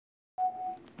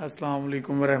Assalamu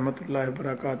alaikum wa rahmatullahi wa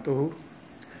barakatuhu.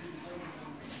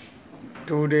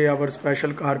 Today our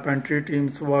special carpentry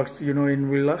teams works in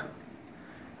villa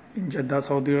in Jeddah,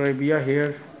 Saudi Arabia.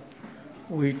 Here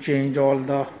we change all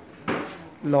the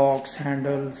locks,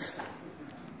 handles,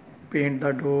 paint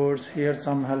the doors. Here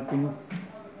some helping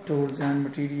tools and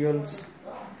materials.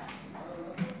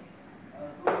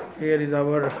 Here is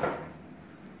our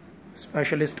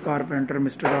specialist carpenter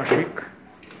Mr. Ashik.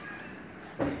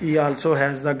 He also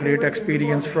has the great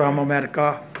experience from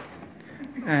America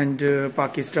and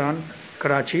Pakistan,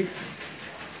 Karachi.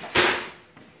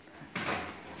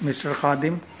 Mr.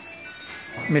 Khadim,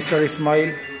 Mr.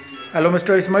 Ismail. Hello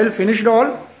Mr. Ismail, finished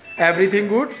all? Everything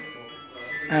good?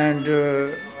 And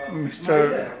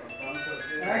Mr.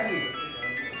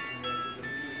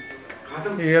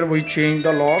 Here we change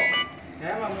the lock.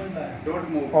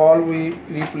 All we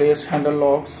replace handle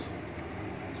locks.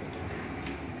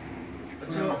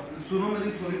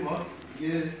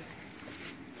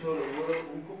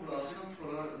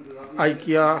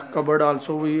 IKEA cupboard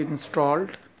also we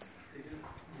installed.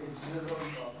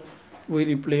 We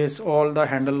replace all the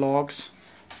handle locks.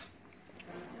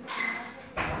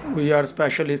 We are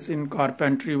specialists in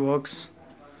carpentry works,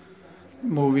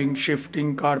 moving,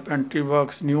 shifting, carpentry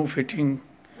works, new fitting,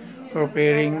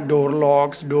 repairing door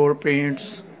locks, door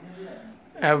paints,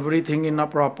 everything in a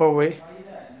proper way.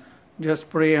 Just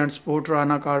pray and support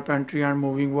Rana Carpentry and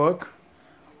moving work.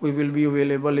 We will be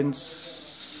available in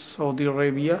Saudi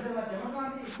Arabia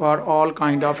for all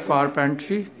kind of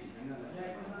carpentry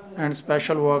and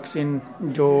special works in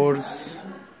doors,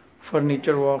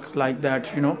 furniture works like that,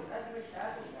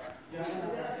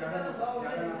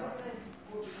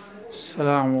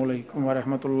 Assalamu alaikum wa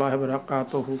rahmatullahi wa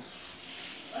barakatuhu.